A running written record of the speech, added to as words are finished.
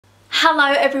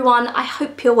Hello everyone, I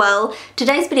hope you're well.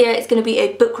 Today's video is going to be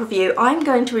a book review. I'm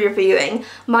going to be reviewing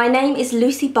My Name is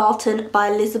Lucy Barton by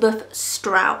Elizabeth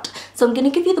Strout. So I'm going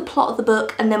to give you the plot of the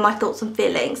book and then my thoughts and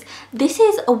feelings. This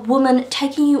is a woman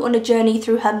taking you on a journey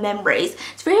through her memories.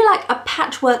 It's really like a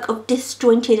patchwork of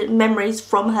disjointed memories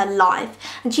from her life,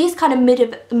 and she is kind of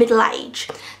middle age.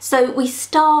 So we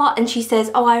start and she says,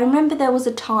 oh, I remember there was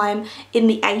a time in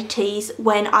the 80s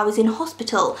when I was in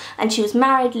hospital, and she was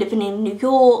married, living in New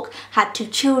York, had 2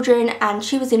 children, and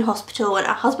she was in hospital and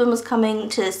her husband was coming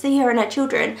to see her and her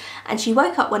children, and she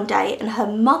woke up one day and her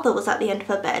mother was at the end of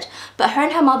her bed, but her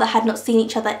and her mother had not seen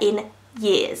each other in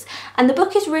years. And the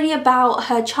book is really about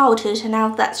her childhood and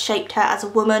how that's shaped her as a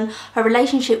woman, her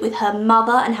relationship with her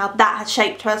mother and how that has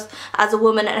shaped us as a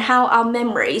woman, and how our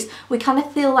memories, we kind of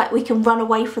feel like we can run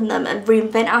away from them and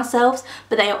reinvent ourselves,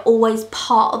 but they are always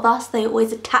part of us, they are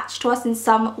always attached to us in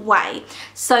some way.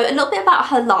 So a little bit about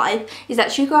her life is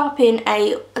that she grew up in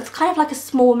it's kind of like a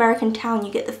small American town,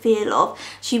 you get the feel of.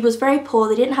 She was very poor,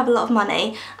 they didn't have a lot of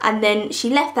money, and then she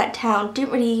left that town,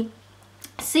 didn't really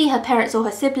see her parents or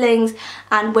her siblings,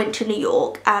 and went to New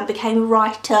York and became a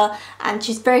writer, and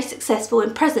she's very successful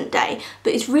in present day,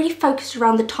 but it's really focused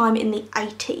around the time in the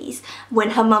 80s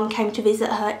when her mum came to visit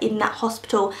her in that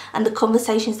hospital and the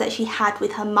conversations that she had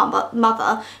with her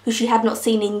mother, who she had not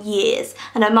seen in years,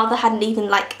 and her mother hadn't even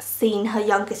like seen her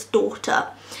youngest daughter.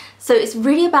 So it's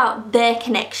really about their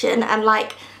connection and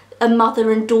like a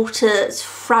mother and daughter's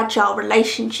fragile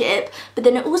relationship, but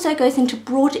then it also goes into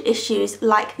broader issues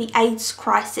like the AIDS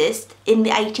crisis in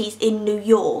the 80s in New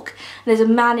York. And there's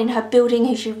a man in her building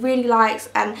who she really likes,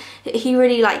 and he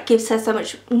really like gives her so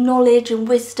much knowledge and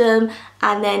wisdom,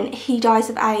 and then he dies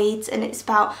of AIDS, and it's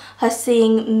about her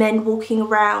seeing men walking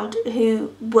around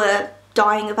who were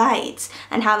dying of AIDS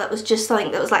and how that was just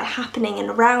something that was like happening and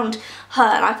around her.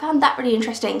 And I found that really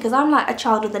interesting because I'm like a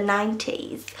child of the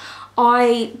 90s.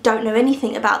 I don't know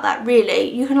anything about that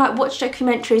really. You can like watch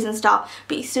documentaries and stuff,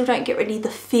 but you still don't get really the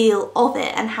feel of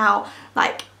it and how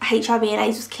like HIV and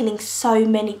AIDS was killing so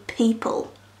many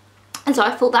people. And so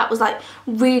I thought that was like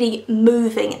really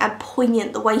moving and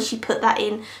poignant, the way she put that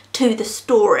in to the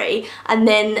story. And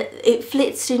then it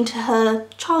flits into her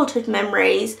childhood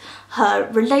memories, her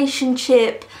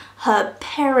relationship, her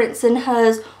parents and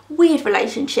hers, weird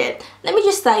relationship. Let me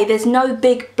just say, there's no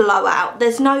big blowout,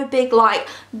 there's no big like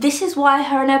this is why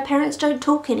her and her parents don't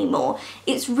talk anymore.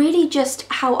 It's really just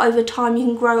how over time you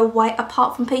can grow away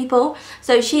apart from people.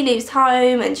 So she leaves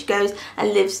home and she goes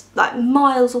and lives like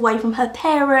miles away from her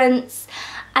parents,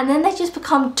 and then they just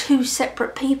become 2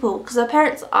 separate people because her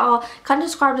parents are kind of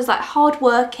described as like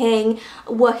hard-working,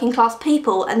 working class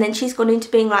people, and then she's gone into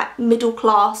being like middle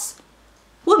class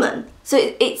woman.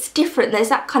 So it's different, there's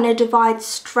that kind of divide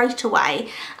straight away.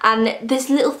 And there's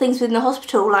little things within the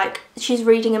hospital, like she's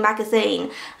reading a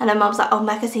magazine and her mum's like, oh,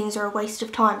 magazines are a waste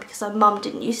of time, because her mum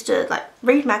didn't used to like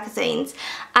read magazines.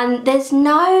 And there's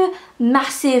no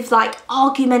massive like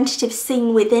argumentative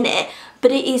scene within it,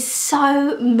 but it is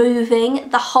so moving,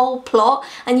 the whole plot,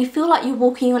 and you feel like you're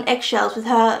walking on eggshells with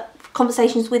her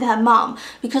conversations with her mum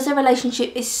because their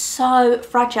relationship is so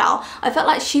fragile. I felt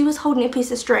like she was holding a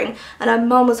piece of string and her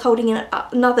mum was holding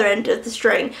another end of the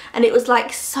string, and it was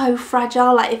like so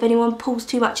fragile. Like if anyone pulls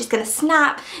too much, it's gonna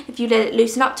snap. If you let it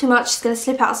loosen up too much, it's gonna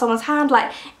slip out of someone's hand.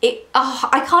 Like it, oh,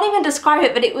 I can't even describe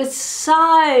it, but it was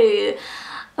so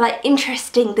like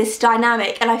interesting, this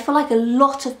dynamic. And I feel like a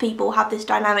lot of people have this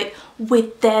dynamic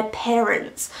with their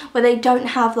parents where they don't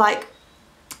have like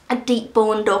a deep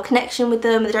bond or connection with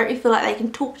them, they don't really feel like they can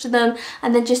talk to them,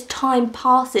 and then just time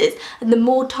passes, and the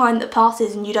more time that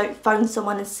passes and you don't phone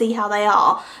someone and see how they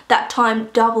are, that time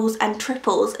doubles and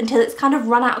triples until it's kind of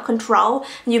run out of control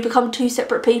and you become 2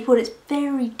 separate people, and it's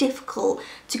very difficult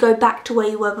to go back to where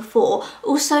you were before.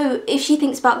 Also, if she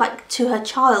thinks about like to her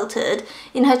childhood,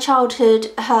 in her childhood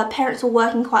her parents were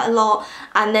working quite a lot,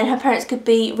 and then her parents could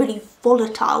be really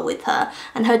volatile with her,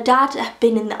 and her dad had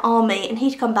been in the army and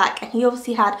he'd come back and he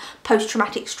obviously had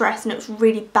post-traumatic stress and it was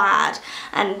really bad,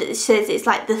 and it says it's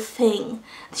like the thing.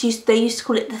 They used to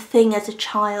call it the thing as a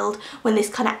child, when this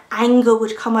kind of anger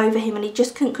would come over him and he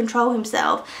just couldn't control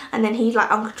himself, and then he'd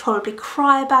like uncontrollably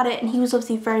cry about it, and he was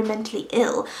obviously very mentally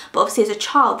ill, but obviously as a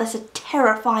child that's a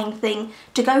terrifying thing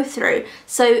to go through.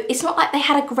 So it's not like they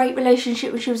had a great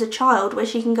relationship when she was a child where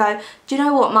she can go, do you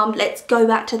know what, mum, let's go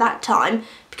back to that time,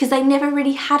 because they never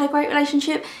really had a great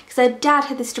relationship, because her dad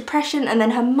had this depression and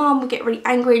then her mum would get really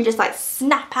angry and just like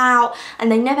snap out,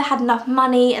 and they never had enough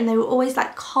money and they were always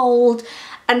like cold.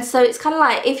 And so it's kind of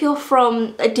like if you're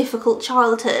from a difficult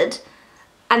childhood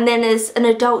and then as an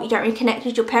adult you don't really connect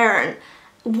with your parent,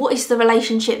 what is the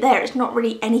relationship there? It's not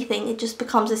really anything. It just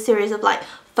becomes a series of like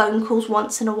phone calls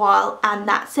once in a while and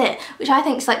that's it, which I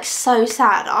think is like so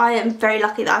sad. I am very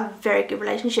lucky that I have a very good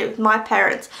relationship with my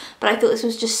parents, but I thought this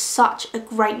was just such a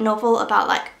great novel about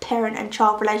like parent and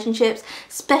child relationships,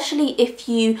 especially if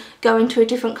you go into a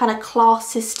different kind of class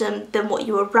system than what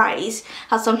you were raised,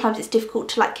 how sometimes it's difficult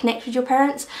to like connect with your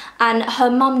parents. And her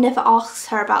mum never asks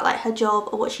her about like her job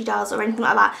or what she does or anything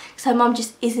like that, because her mum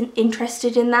just isn't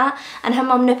interested in that, and her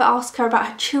mum never asks her about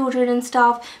her children and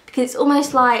stuff, because it's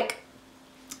almost like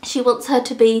she wants her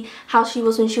to be how she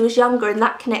was when she was younger, and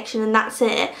that connection, and that's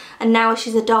it. And now as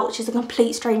she's adult, she's a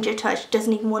complete stranger to her. She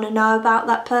doesn't even want to know about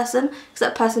that person, because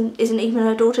that person isn't even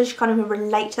her daughter. She can't even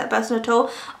relate to that person at all.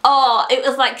 Oh, it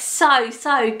was like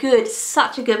so good.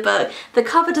 Such a good book. The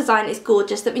cover design is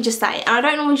gorgeous, let me just say. And I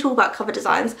don't normally talk about cover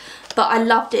designs, but I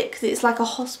loved it because it's like a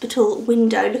hospital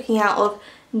window looking out of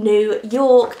New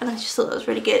York, and I just thought that was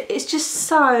really good. It's just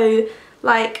so,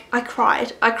 like, I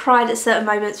cried at certain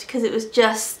moments, because it was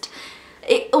just,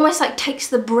 it almost like takes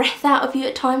the breath out of you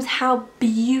at times how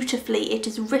beautifully it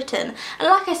is written. And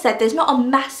like I said, there's not a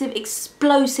massive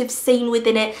explosive scene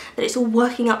within it that it's all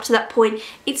working up to that point.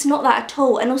 It's not that at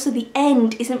all. And also the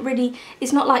end isn't really,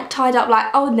 it's not like tied up like,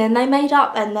 oh, and then they made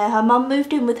up and then her mum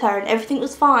moved in with her and everything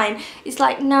was fine. It's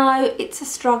like, no, it's a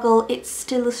struggle. It's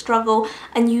still a struggle,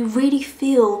 and you really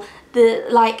feel the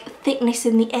like thickness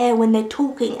in the air when they're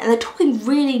talking, and they're talking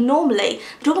really normally.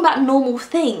 They're talking about normal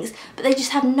things, but they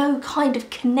just have no kind of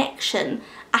connection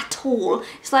at all.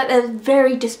 It's like they're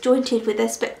very disjointed with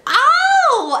this, but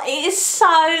oh, it is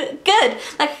so good.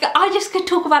 Like, I just could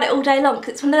talk about it all day long,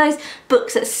 because it's one of those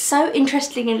books that's so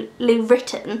interestingly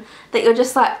written that you're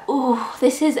just like, oh,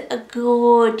 this is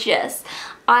gorgeous.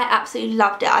 I absolutely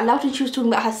loved it. I loved when she was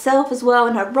talking about herself as well,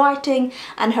 and her writing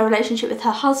and her relationship with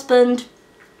her husband.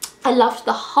 I loved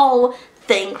the whole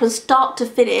thing from start to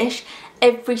finish.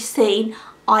 Every scene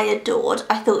I adored.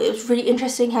 I thought it was really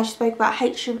interesting how she spoke about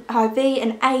HIV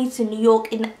and AIDS in New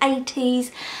York in the 80s.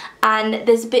 And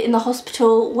there's a bit in the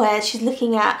hospital where she's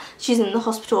looking at, she's in the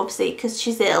hospital obviously because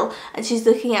she's ill, and she's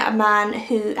looking at a man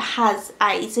who has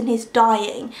AIDS and he's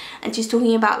dying, and she's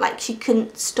talking about like she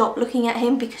couldn't stop looking at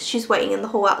him because she's waiting in the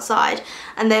hall outside,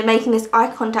 and they're making this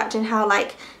eye contact, and how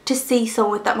like to see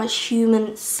someone with that much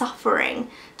human suffering,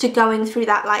 to going through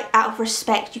that, like out of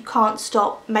respect, you can't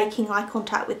stop making eye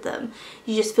contact with them.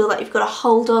 You just feel like you've got to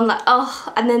hold on, like,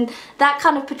 oh. And then that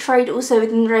kind of portrayed also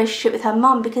within the relationship with her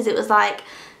mum, because it was like,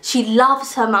 she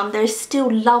loves her mum, there is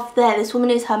still love there. This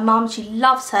woman is her mum, she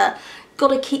loves her, got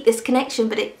to keep this connection,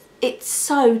 but it's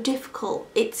so difficult,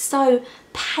 it's so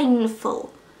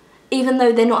painful. Even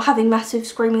though they're not having massive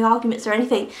screaming arguments or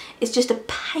anything, it's just a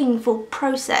painful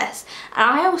process. And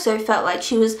I also felt like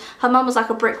her mum was like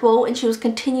a brick wall, and she was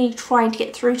continually trying to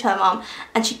get through to her mum,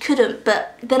 and she couldn't.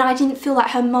 But then I didn't feel like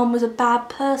her mum was a bad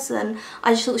person.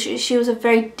 I just thought she was a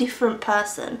very different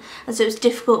person, and so it was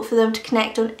difficult for them to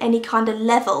connect on any kind of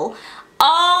level.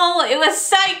 Oh, it was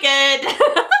so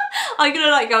good. I'm gonna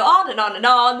like go on and on and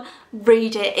on.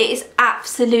 Read it. It is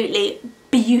absolutely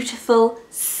beautiful,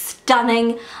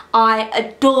 stunning. I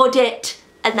adored it,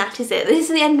 and that is it. This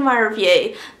is the end of my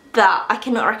review, but I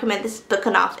cannot recommend this book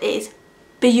enough. It is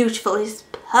beautiful, it is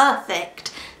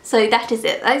perfect. So that is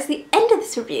it. That is the end of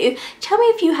this review. Tell me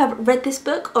if you have read this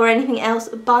book or anything else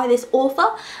by this author,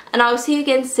 and I will see you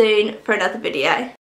again soon for another video.